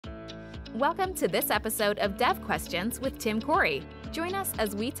Welcome to this episode of Dev Questions with Tim Corey. Join us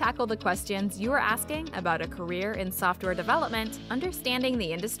as we tackle the questions you are asking about a career in software development, understanding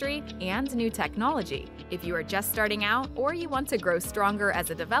the industry, and new technology. If you are just starting out or you want to grow stronger as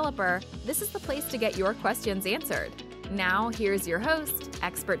a developer, this is the place to get your questions answered. Now, here's your host,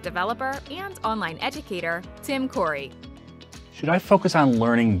 expert developer, and online educator, Tim Corey. Should I focus on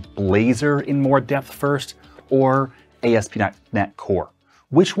learning Blazor in more depth first, or Asp Net Core?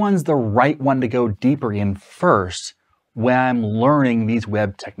 Which one's the right one to go deeper in first when I'm learning these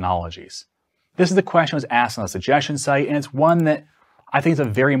web technologies? This is the question that was asked on the suggestion site, and it's one that I think is a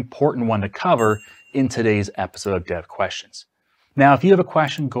very important one to cover in today's episode of Dev Questions. Now, if you have a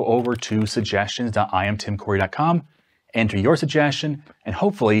question, go over to suggestions.IAmTimCorey.com, enter your suggestion, and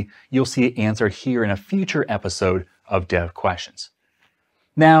hopefully you'll see it answered here in a future episode of Dev Questions.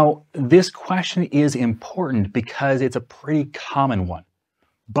 Now, this question is important because it's a pretty common one,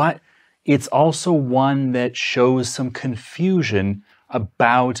 but it's also one that shows some confusion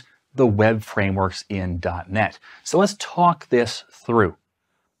about the web frameworks in .NET. So let's talk this through.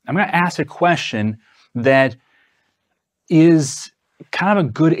 I'm going to ask a question that is kind of a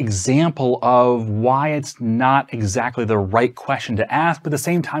good example of why it's not exactly the right question to ask, but at the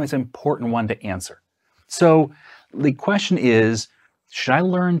same time, it's an important one to answer. So the question is, should I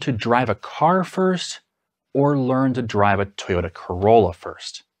learn to drive a car first or learn to drive a Toyota Corolla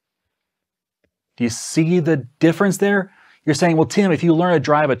first? Do you see the difference there? You're saying, well, Tim, if you learn to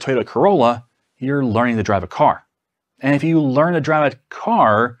drive a Toyota Corolla, you're learning to drive a car. And if you learn to drive a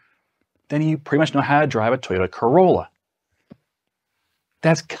car, then you pretty much know how to drive a Toyota Corolla.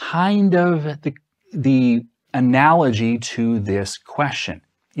 That's kind of the analogy to this question.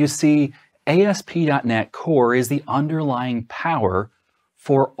 You see, ASP.NET Core is the underlying power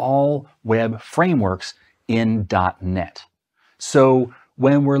for all web frameworks in .NET. So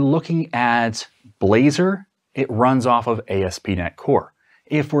when we're looking at Blazor, it runs off of ASP.NET Core.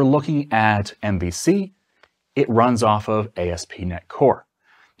 If we're looking at MVC, it runs off of ASP.NET Core.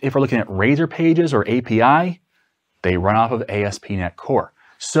 If we're looking at Razor Pages or API, they run off of ASP.NET Core.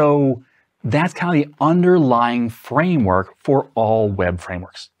 So that's kind of the underlying framework for all web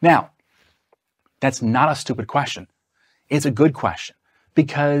frameworks. Now, that's not a stupid question. It's a good question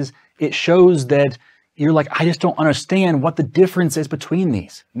because it shows that you're like, I just don't understand what the difference is between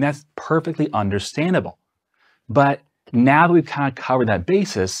these. And that's perfectly understandable. But now that we've kind of covered that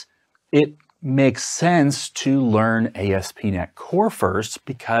basis, it makes sense to learn ASP.NET Core first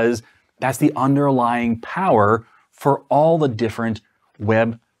because that's the underlying power for all the different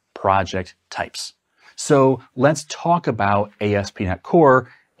web project types. So let's talk about ASP.NET Core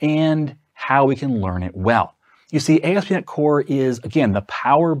and how we can learn it well. You see, ASP.NET Core is, again, the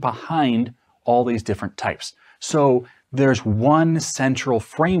power behind all these different types. So there's one central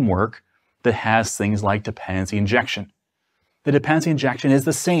framework that has things like dependency injection. The dependency injection is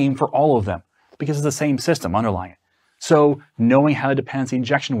the same for all of them because it's the same system underlying it. So knowing how the dependency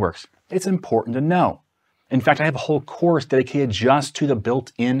injection works, it's important to know. In fact, I have a whole course dedicated just to the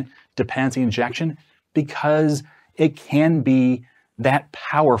built-in dependency injection because it can be that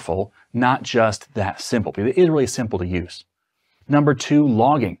powerful, not just that simple, because it is really simple to use. Number two,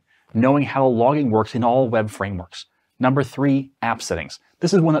 logging. Knowing how logging works in all web frameworks. Number three, app settings.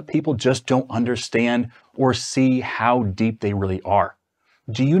 This is one that people just don't understand or see how deep they really are.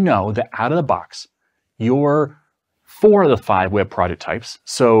 Do you know that out of the box, your 4 of the 5 web project types,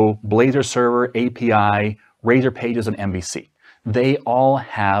 so Blazor Server, API, Razor Pages, and MVC, they all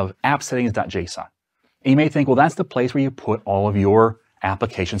have app settings.json. And you may think, well, that's the place where you put all of your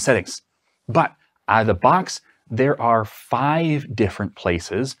application settings. But out of the box, there are 5 different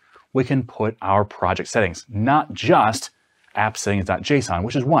places we can put our project settings, not just app settings.json,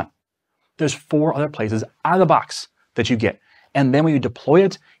 which is one. There's 4 other places out of the box that you get. And then when you deploy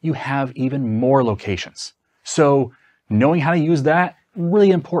it, you have even more locations. So knowing how to use that,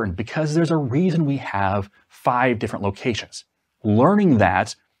 really important because there's a reason we have 5 different locations. Learning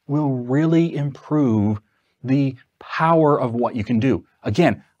that will really improve the power of what you can do.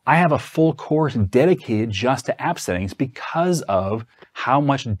 Again, I have a full course dedicated just to app settings because of how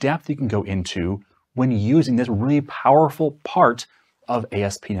much depth you can go into when using this really powerful part of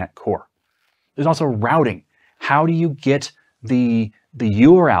ASP.NET Core. There's also routing. How do you get the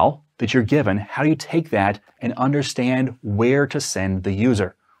URL that you're given? How do you take that and understand where to send the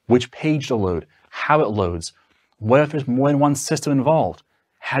user, which page to load, how it loads? What if there's more than one system involved?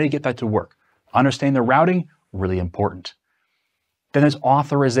 How do you get that to work? Understanding the routing, really important. Then there's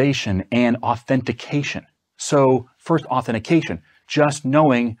authorization and authentication. So first, authentication, just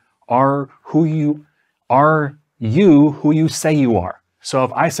knowing who you say you are. So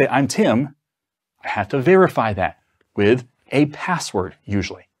if I say I'm Tim, I have to verify that with a password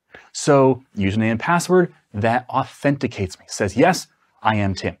usually. So username and password, that authenticates me, says, yes, I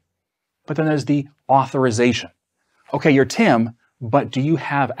am Tim. But then there's the authorization. Okay, you're Tim, but do you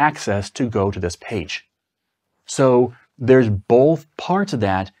have access to go to this page? So there's both parts of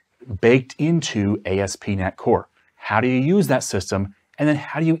that baked into Asp Net Core. How do you use that system? And then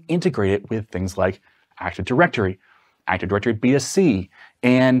how do you integrate it with things like Active Directory B2C,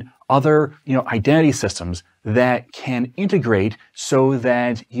 and other identity systems that can integrate so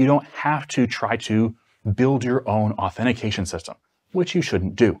that you don't have to try to build your own authentication system, which you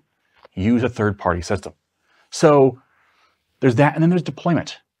shouldn't do. Use a third-party system. So there's that, and then there's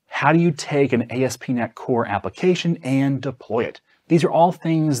deployment. How do you take an Asp Net Core application and deploy it? These are all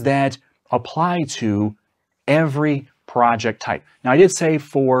things that apply to every project type. Now, I did say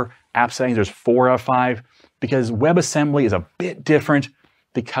for app settings, there's 4 out of 5, because WebAssembly is a bit different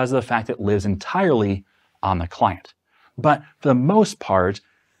because of the fact that it lives entirely on the client. But for the most part,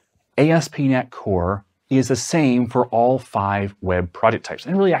 Asp Net Core is the same for all 5 web project types,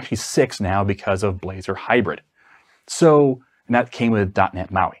 and really actually 6 now because of Blazor Hybrid. So, and that came with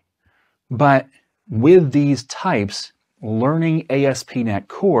 .NET MAUI. But with these types, learning Asp Net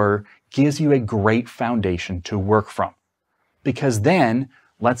Core gives you a great foundation to work from. Because then,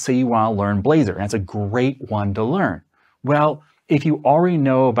 let's say you want to learn Blazor, and that's a great one to learn. Well, if you already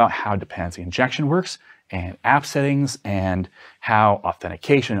know about how dependency injection works, and app settings, and how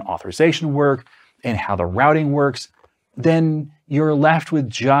authentication and authorization work, and how the routing works, then you're left with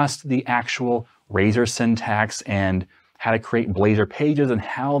just the actual Razor syntax and how to create Blazor pages and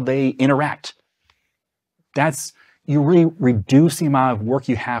how they interact. You really reduce the amount of work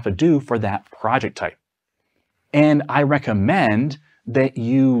you have to do for that project type. And I recommend that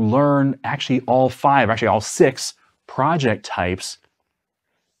you learn actually all 6 project types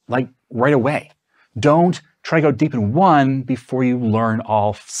like right away. Don't try to go deep in one before you learn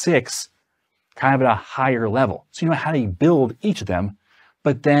all 6 kind of at a higher level. So you know how to build each of them,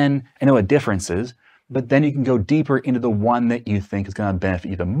 but then, I know what difference is, but then you can go deeper into the one that you think is going to benefit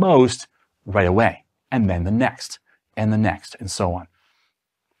you the most right away, and then the next, and the next, and so on.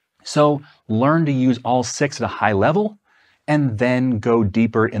 So learn to use all 6 at a high level, and then go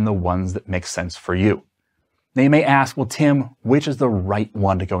deeper in the ones that make sense for you. Now you may ask, well, Tim, which is the right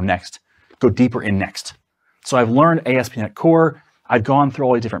one to go next? Go deeper in next. So I've learned Asp Net Core. I've gone through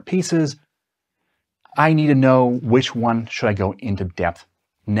all the different pieces. I need to know which one should I go into depth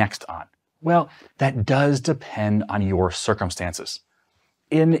next on. Well, that does depend on your circumstances.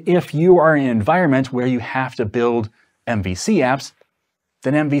 And if you are in an environment where you have to build MVC apps,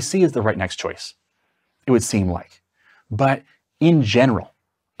 then MVC is the right next choice, it would seem like. But in general,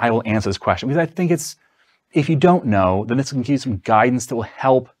 I will answer this question because I think if you don't know, then this can give you some guidance that will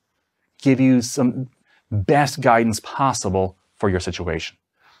help give you some best guidance possible for your situation.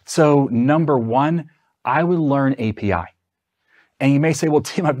 So number 1, I would learn API. And you may say, well,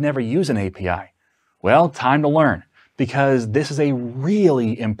 Tim, I've never used an API. Well, time to learn, because this is a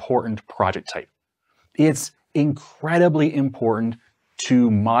really important project type. It's incredibly important to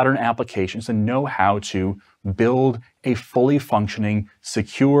modern applications to know how to build a fully functioning,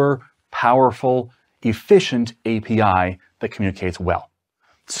 secure, powerful, efficient API that communicates well.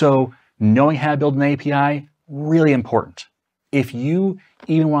 So knowing how to build an API, really important. If you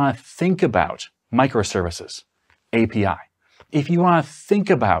even want to think about microservices, API. If you want to think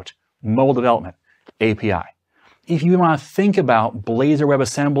about mobile development, API. If you want to think about Blazor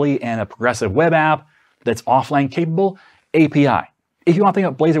WebAssembly and a progressive web app that's offline capable, API. If you want to think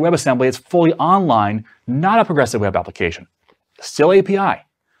about Blazor WebAssembly, it's fully online, not a progressive web application, still API.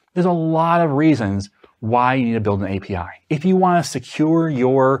 There's a lot of reasons why you need to build an API. If you want to secure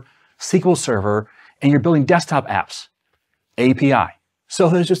your SQL server and you're building desktop apps, API. So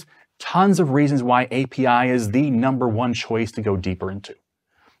there's just tons of reasons why API is the number 1 choice to go deeper into.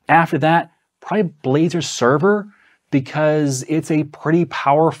 After that, probably Blazor Server, because it's a pretty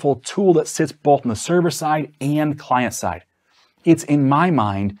powerful tool that sits both on the server side and client side. It's, in my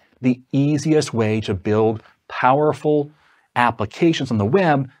mind, the easiest way to build powerful applications on the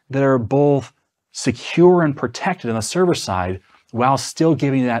web that are both secure and protected on the server side while still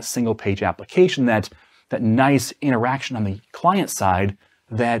giving you that single page application, that nice interaction on the client side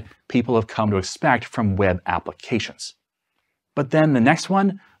that people have come to expect from web applications. But then the next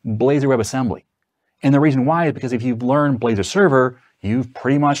one, Blazor WebAssembly. And the reason why is because if you've learned Blazor Server, you've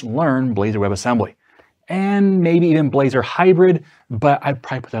pretty much learned Blazor WebAssembly. And maybe even Blazor Hybrid, but I'd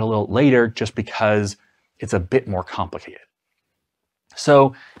probably put that a little later just because it's a bit more complicated.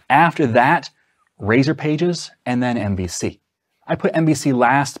 So after that, Razor pages and then MVC. I put MVC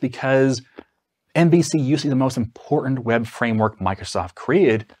last because MVC used to be the most important web framework Microsoft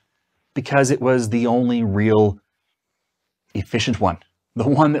created because it was the only real efficient one. The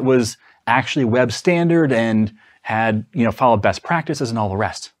one that was actually web standard and had, followed best practices and all the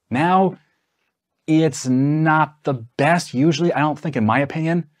rest. Now, it's not the best, usually, I don't think, in my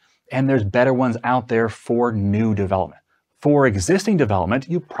opinion, and there's better ones out there for new development. For existing development,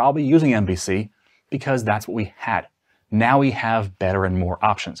 you're probably using MVC because that's what we had. Now we have better and more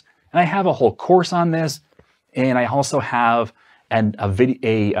options. And I have a whole course on this, and I also have a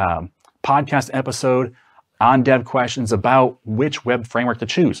podcast episode on dev questions about which web framework to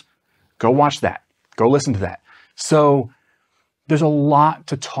choose. Go watch that. Go listen to that. So there's a lot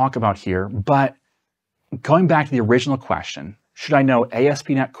to talk about here, but going back to the original question, should I know Asp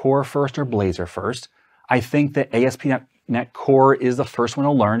Net Core first or Blazor first? I think that Asp Net Core is the first one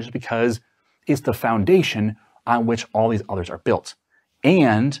to learn just because it's the foundation on which all these others are built.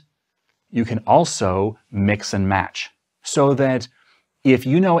 And you can also mix and match so that if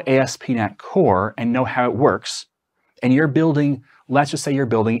you know Asp Net Core and know how it works, and you're building, let's just say you're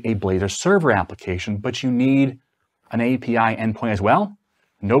building a Blazor server application, but you need an API endpoint as well,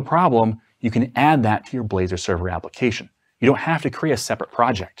 no problem. You can add that to your Blazor server application. You don't have to create a separate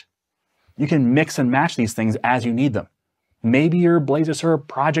project. You can mix and match these things as you need them. Maybe your Blazor server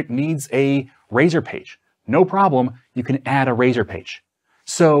project needs a Razor page. No problem. You can add a Razor page.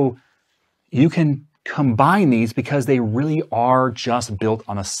 So you can combine these because they really are just built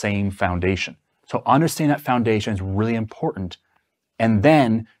on the same foundation. So understanding that foundation is really important. And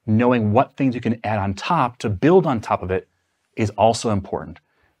then knowing what things you can add on top to build on top of it is also important.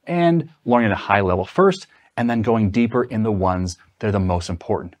 And learning at a high level first, and then going deeper in the ones that are the most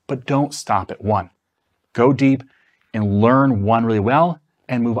important. But don't stop at one. Go deep and learn one really well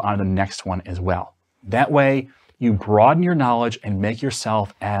and move on to the next one as well. That way, you broaden your knowledge and make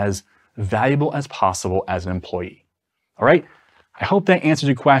yourself as valuable as possible as an employee. All right? I hope that answers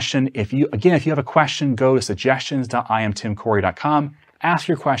your question. If you have a question, go to suggestions.IAmTimCorey.com, ask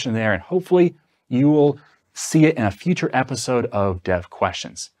your question there, and hopefully you will see it in a future episode of Dev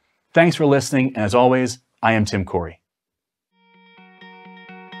Questions. Thanks for listening, and as always, I am Tim Corey.